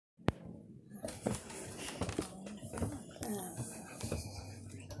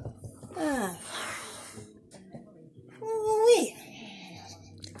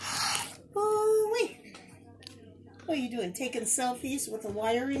doing? Taking selfies with a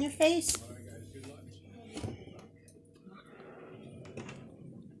wire in your face?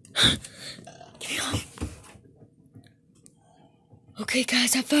 Okay,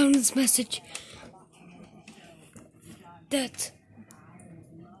 guys, I found this message.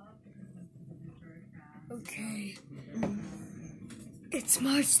 Okay. It's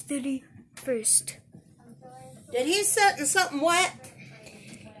March 31st. Did he set in something wet?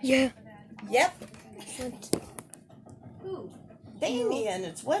 Yeah. Yep. What? Who? Damien.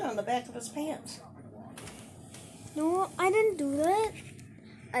 It's wet on the back of his pants. No, I didn't do that.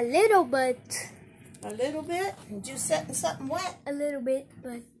 A little bit. A little bit? Did you set in something wet? A little bit,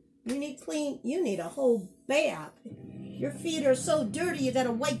 but... You need a whole bath. Your feet are so dirty you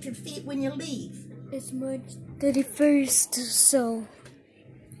gotta wipe your feet when you leave. It's March 31st, so...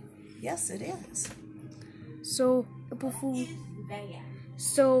 Yes, it is. So, April Fool's...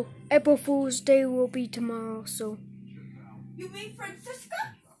 So, April Fool's Day will be tomorrow, so... You mean Francisca?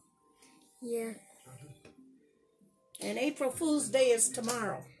 Yeah. And April Fool's Day is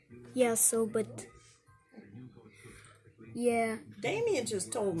tomorrow. Yeah, so, but... Yeah. Damien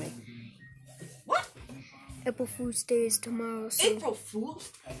just told me. What? April Fool's Day is tomorrow, so... April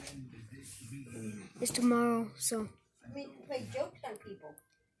Fool's? It's tomorrow, so... I mean, play jokes on people.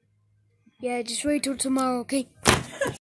 Yeah, just wait till tomorrow, okay?